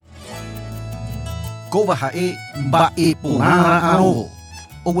Kóva ha'e mba'eporãrã arõ.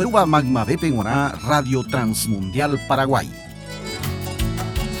 Oguerúva magmavépe g̃uarã Radio Transmundial Paraguay.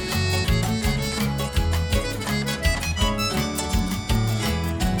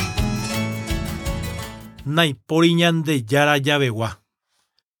 Ndaipóri Ñandejára Javegua.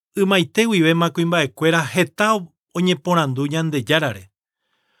 Ymaite guivéma kuimba'ekuéra heta oñeporandu Ñandejárare.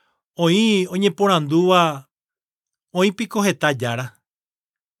 Oĩ oñeporandúva oĩpiko heta jára.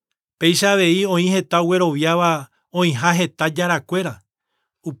 Péicha avei oĩ heta Ojeroviáva oĩha heta járakuéra.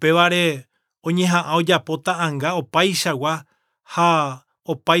 Upévare oñeha'ã ojapóta anga opaichagua ha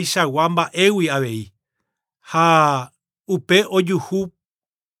opaichagua mba'égui avei. Ha upe ojuhu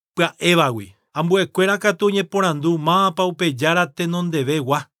pya'evévagui. Ambuekuéra katu oñeporandu mávapa upe jára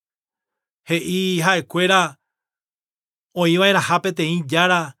tenondevegua. He'iháicha oïva'eräha peteĩ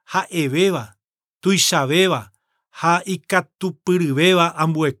jára ha'evéva, tuichavéva ha ikatupyryvéva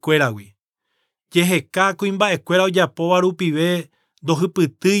ambuekuéragui. Jeheka kuimba'ekuéra ojapóva rupive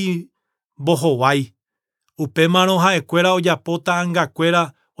ndohypytýi mbohovái. Upémarõ ha'ekuéra ojapóta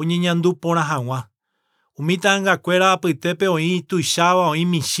angakuéra oñeñandu porã hag̃ua. Umíta angakuéra apytépe oĩ tuicháva, oĩ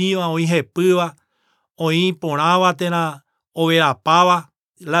michĩva, oĩ hepýva, oĩ porãva térã overapáva.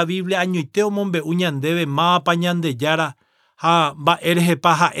 La Biblia añoite omombe'u ñandéve mávapa Ñandejára ha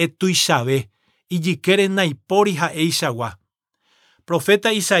mba'érehepa Ha'e Tuichave. Ijykére Ndaipóri ha'eichagua.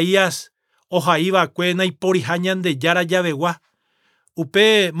 Profeta Isaías ohaiva'ekue Ndaipóriha Ñandejára Javegua.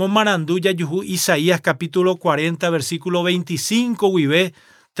 Upe momarandu jajuhu Isaías capítulo 40 versículo 25 guive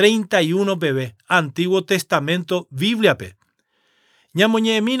 31 peve. Antiguo Testamento Bibliape.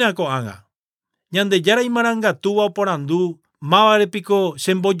 Ñamoñe'ẽmína ko'ág̃a. Ñandejára Imarangatúva oporandu mávarepiko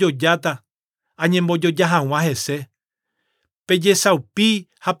chembojojáta añembojoja hag̃ua hese. Pejesaupi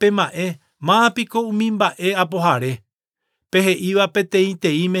ha pe mba'e mávapiko umi mba'e apohare. Pehe'íva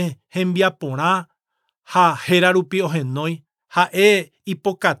peteĩteĩme hembiaporã ha héra rupi ohenói. Ha'e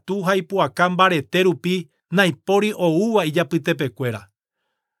ipokatu ha IPU'AKA mbarete rupi ndaipóri ou'ýva ijapytepekuéra.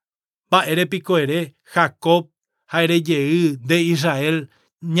 Mba'érepiko ere Jacob ha erejey nde Israel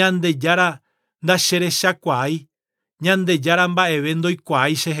Ñandejára ndacherechakuaái. Ñandejára mba'eve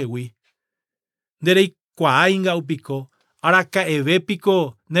ndoikuaái chehegui. Ndereikuaáinga'upiko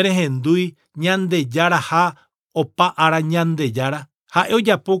Araka'evépiko nerehendúi Ñandejáraha opa ára Ñandejára. Ha'e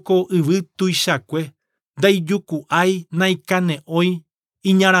ojapóko yvy tuichakue. Ndaijuku'ái naikane'õi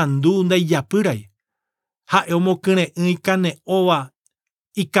Iñarandu ndaijapýrai. Ha'e omokyre'ỹ kane'õva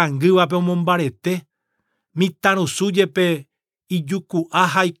ikangývape omombarete. Mitãrusújepe ijuku'a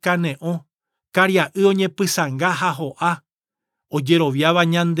ha ikane'õ. Karia'y oñepysãnga ha ho'a. Ojeroviáva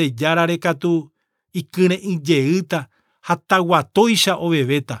Ñandejárare katu ikyre'ỹjeýta ha taguatóicha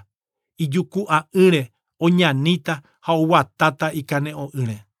ovevéta. Ijuku'a'ỹre oñaníta ha oguatáta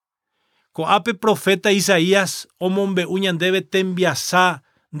ikane'õ'ỹre. Ko'ápe Profeta Isaías omombe'u ñandéve tembiasa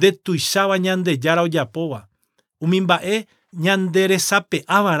nde tuicháva Ñandejára ojapóva. Umi mba'e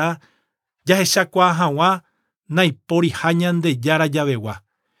ñanderesape'ávara jahechakuaa hag̃ua Ndaipóriha Ñandejára Javegua.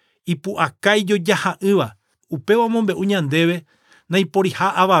 IPU'AKA IJOJAHA'ỹva. Upéva omombe'u ñandéve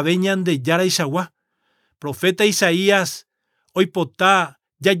ndaiporiha avave Ñandejára ichagua. Profeta Isaías oipota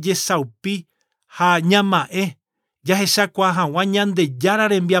jajesaupi ha ñama'ẽ jahechakuaa hag̃ua Ñandejára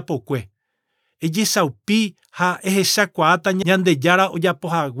rembiapokue. Ejesaupi ha ehechakuaáta Ñandejára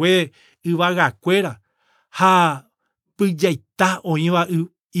ojapohague yvagakuéra ha pyjaita oĩva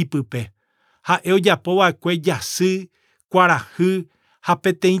ipype. Ha'e ojapova'ekue jasy, kuarahy ha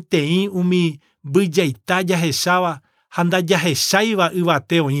peteĩteĩ umi mbyjaita jahecháva ha ndajahecháiva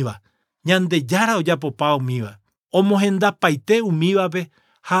yvate oĩva. Ñandejára ojapopa umíva. Omohendapaite umívape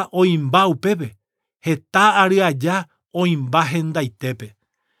ha oĩmba upépe. Heta ary aja oĩmba hendaitépe.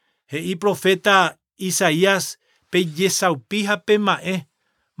 He'i Profeta Isaías pejesaupi ha pe mba'e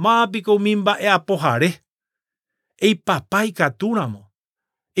mávapiko umi mba'e apohare. Eipapa ikatúramo.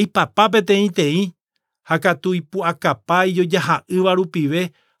 Eipapa peteĩteĩ ha katu IPU'AKAPA ijojaha'ỹva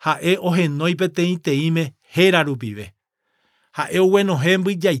rupive ha'e ohenói peteĩteĩme héra rupive. Ha'e oguenohẽ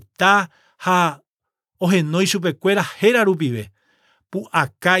mbyjaita ha ohenói chupekuéra héra rupive.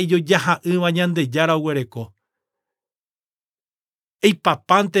 PU'AKA ijojaha'ỹva Ñandejára oguereko.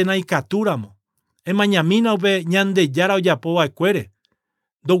 Eipapántena ikatúramo. Emañamína upe Ñandejára ojapova'ekuére.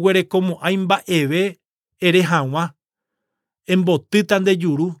 Ndoguerekomo'ãi mba'eve ere hag̃ua. Embotýta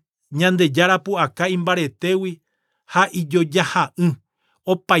ndejuru. Ñandejára PU'AKA imbaretégui ha ijojaha'ỹ.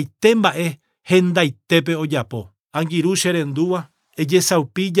 Opaite mba'e hendaitépe ojapo. Angirũ che rendúva.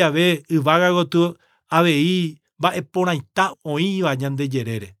 Ejesaupi jave yvága gotyo avei mba'eporãita oĩva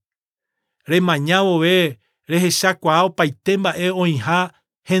ñandejerére. Remaña vove rehechakuaa opaite mba'e oĩha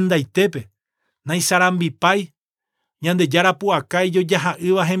hendaitépe. naisarambipái Ñandejára pu'aka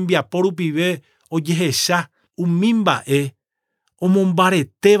ijojaha'ỹva hembiapo rupive ojehecha umi mba'e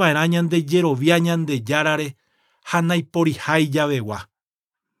omombareteva'erã Ñandejerovia Ñandejárare ha Ndaipóriha javegua.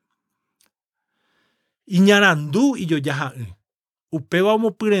 Iñarandu Ijojaha'ỹ. Upéva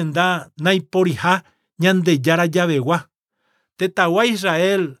omopyrenda Ndaipóriha Ñandejára javegua. Tetägua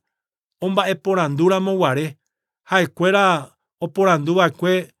Israel omba'eporandúramo guare. Ha'ekuéra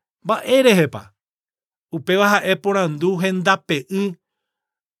oporanduva'ekue mba'érehepa. Upéva ha'e porandu hendape'ỹ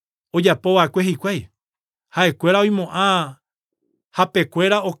ojapova'ekue hikuái. Ha'ekuéra oimo'ã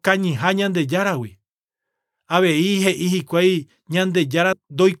hapekuéra okañyha Ñandejáragui. Avei he'i hikuái Ñandejára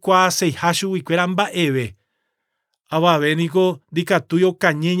ndoikuaaseiha chuguikuéra mba'eve. Avavéniko ndikatúi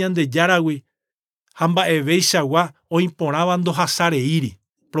okañy Ñandejáragui ha mba'evéichagua oĩporãva ndohasareíri.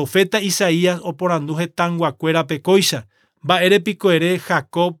 Profeta Isaías oporandu hetãnguakuérape kóicha. Mba'érepiko ere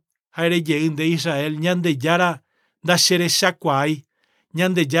Jacob ha'erejey nde Israel Ñandejára ndacherechakuaái.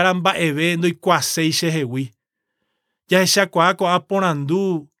 Ñandejára mba'eve ndoikuaaséi chehegui. Jahechakuaa ko'ã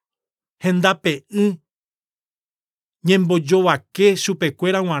porandu hendape'ỹ ñembojovake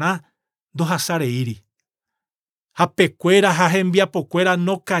chupekuéra g̃uarã ndohasareíri. Hapekuéra ha hembiapokuéra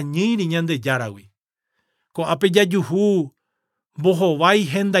nokañýiri Ñandejáragui. Ko'ápe jajuhu mbohovái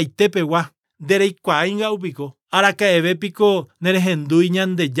hendaitépegua. Ndereikuaaínga'upiko. Araka'evépiko nerehendúi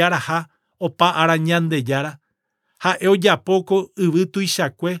Ñandejaraha opa ára Ñandejára. Ha'e ojapóko yvy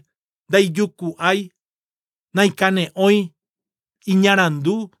tuichakue, ndaijuku'ái, naikane'õi,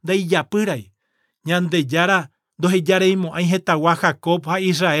 iñarandu ndaijapýrai. Ñandejára ndohejareimo'ãi hetagua Jacob ha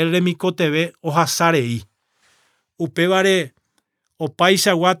Israel remikoteve ohasarei. Upévare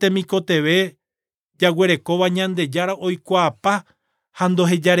opaichagua temikoteve jaguerekóva Ñandejára oikuaapa ha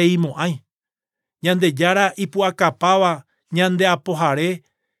ndohejareimo'ãi. Ñandejára IPU'AKAPÁVA ñande'apohare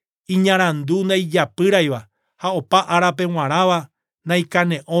iñarandu ndaijapýraiva ha opa árape g̃uarãva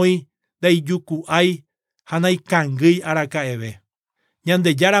naikane'õi, ndaijuku'ái ha naikangýi Araka'eve.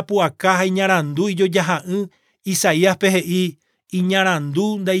 Ñandejára pu'aka ha iñarandu ijojaha'ỹ Isaíaspe he'i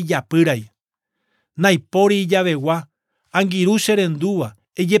iñarandu ndaijapýrai. Ndaipóri javegua, angirũ che rendúva,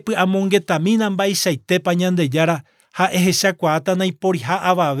 ejepy'amongetamína mba'eichaitépa Ñandejára ha ehechakuaáta Ndaipóriha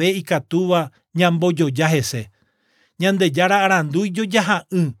avave ikatúva ñambojoja hese. Ñandejára arandu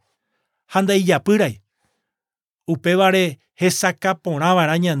ijojaha'ỹ ha ndaijapýrai. Upévare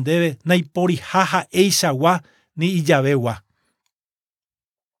hesakaporãva'erã ñandéve Ndaipóriha ha'éichagua ni ijavégua.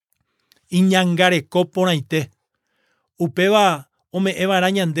 Iñangareko porãite. Upéva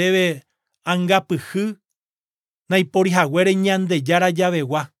ome'ẽva'erã ñandéve angapyhy Ndaiporihaguére Ñandejára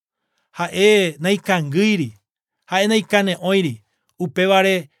javegua. Ha'e naikangýiri, ha'e naikane'õiri.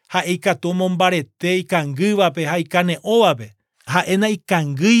 Upévare ha'e ikatu omombarete ikangývape ha ikane'õvape. Ha'e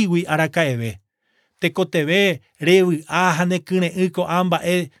naikangýigui Araka'eve. Tekoteve revy'a ha nekyre'ỹ ko'ã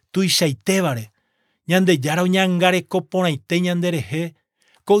mba'e tuichaitévare. Ñandejára oñangareko porãite ñanderehe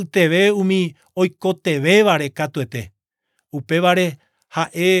ko'yteve umi oikotevévare katuete. Upévare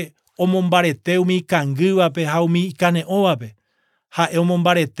ha'e omombarete umi ikangývape ha umi ikane'õvape. Ha'e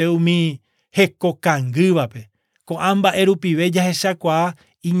omombarete umi hekokangývape. Ko'ã mba'e rupive jahechakuaa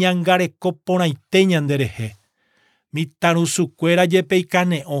iñangareko porãite ñanderehe. Mitãrusukuéra jepe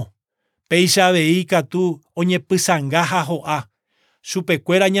ikane'õ. Péicha avei ikatu oñepysãnga ha ho'a.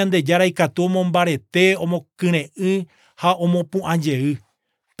 Chupekuéra Ñandejára ikatu omombarete, omokyre'ỹ ha omopu'ãjey.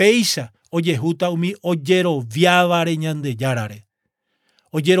 Péicha ojehúta umi ojeroviávare Ñandejárare.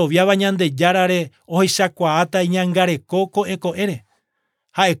 Ojeroviáva Ñandejárare ohechakuaáta iñangareko ko'ẽko'ẽre.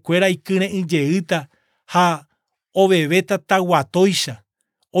 Ha'ekuéra ikyre'ỹjeýta ha ovevéta taguatóicha.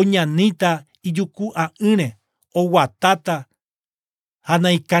 Oñaníta ijuku'a'ỹre, oguatáta ha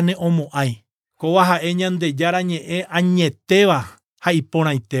naikane'õmo'ãi. Kóva ha'e Ñandejára ñe'ẽ añetéva ha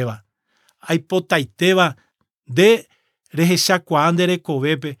iporãitéva. Aipotaitéva nde rehechakuaa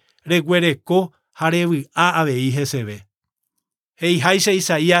nderekovépe reguereko ha revy'a avei heseve. He'iháicha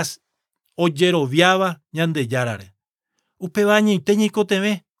Isaías ojeroviáva Ñandejárare. Upéva añoite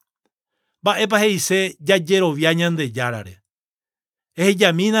ñaikotevẽ. Mba'épa he'ise jajerovia Ñandejárare.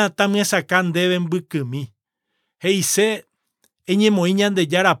 Ehejamína tamyasaka ndéve mbykymi. He'ise eñemoĩ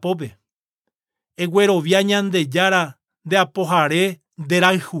Ñandejára apópe. Eguerovia Ñandejára ndeapohare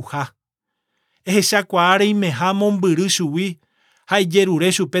nderayhuha. Ehechakuaa reimeha mombyry chugui ha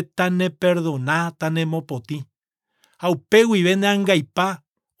ijerure chupe taneperdona tanemopotĩ. Ha upe guive neangaipa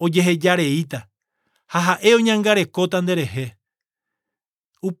ojehejareíta. Ha ha'e oñangarekóta nderehe.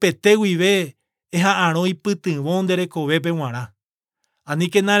 Upete guive eha'ãrõ ipytyvõ nderekovépe g̃uarã.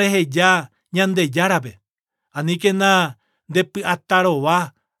 Aníkena reheja Ñandejárape. Aníkena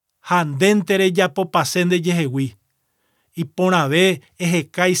ndepy'atarova handéntere japopase ndejehegui. Iporãve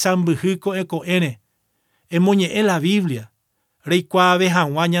ehekái sãmbyhy ko'ẽko'ẽre. Emoñe'ẽ la Biblia. Reikuaave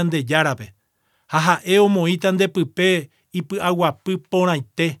hag̃ua Ñandejárape. Ha ha'e omoĩta ndepype ipy'aguapy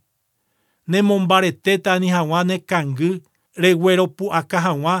porãite. Nemombaretéta ani hag̃ua nekangy regueropu'aka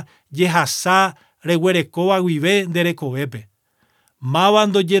hag̃ua jehasa reguerekóva guive nderekovépe. Máva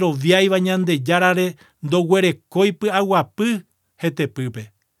ndojeroviáiva Ñandejárare ndoguerekói py'aguapy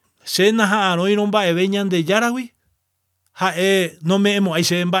hetepýpe. Che naha'ãrõirõ mba'eve Ñandejáragui. Ha'e nome'ẽmo'ãi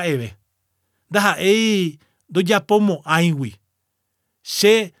che mba'eve. Ndaha'éi ndojapomo'ãigui.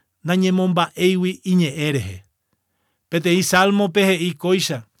 Che nañemomba'égui iñe'ẽ rehe. Peteï Salmope he'i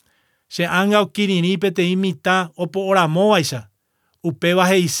kóicha. Che ãnga okirirĩ peteĩ mitã opo'oramóvaicha. Upéva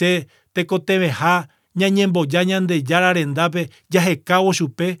he'ise tekotevẽha ñañemboja Ñandejára rendápe jahekávo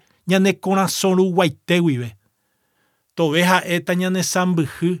chupe ñane korasõruguaite guive. Tove ha'éta ñane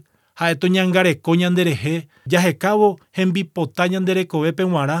sãmbyhy, ha'e toñangareko ñanderehe, jahekávo hembipota ñanderekovépe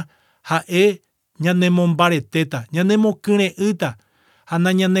g̃uarã, ha'e ñanemombaretéta, ñanemokyre'ỹta ha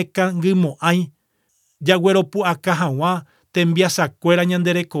nañanekangymo'ãi jagueropu'aka hag̃ua tembiasakuéra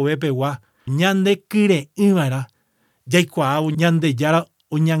ñanderekovépegua ñandekyre'ỹva'erã jaikuaávo Ñandejára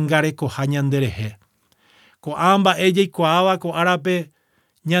oñangarekoha ñanderehe. Ko'ã mba'e jaikuaáva ko árape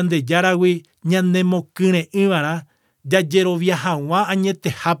Ñandejáragui ñanemokyre'ỹva'erã jajerovia hag̃ua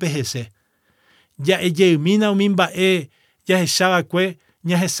añetehápe hese. Ja'eje'ymína umi mba'e jahechava'ekue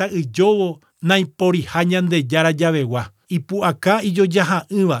ñahesa'ỹjóvo Ndaipóriha Ñandejára Javegua. IPU'AKA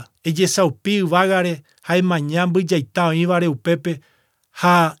IJOJAHA'ỹva ejesaupi yvágare ha emaña mbyjaita oĩvare upépe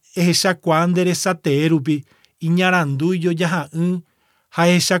ha ehechakuaa nderesatee rupi Iñarandu Ijojaha'ỹi ha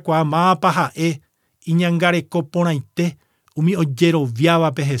ehechakuaa mávapa ha'e iñangareko porãite umi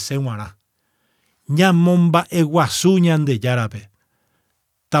ojeroviávape hese g̃uarã. Ñamomba'eguasu Ñandejárape.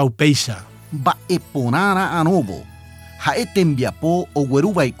 Taupéicha. Mba'eporãra arõvo. Ha'e tembiapo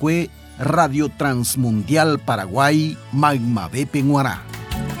ogueruva'ekue Radio Transmundial Paraguay maymavépe g̃uarã.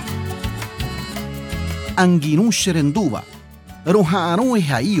 Angirũ che rendúva. Roha'ãrõ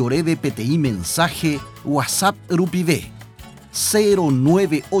He'iháicha oréve peteĩ mensaje WhatsApp rupive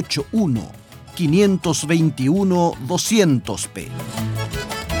 0981 521 200p.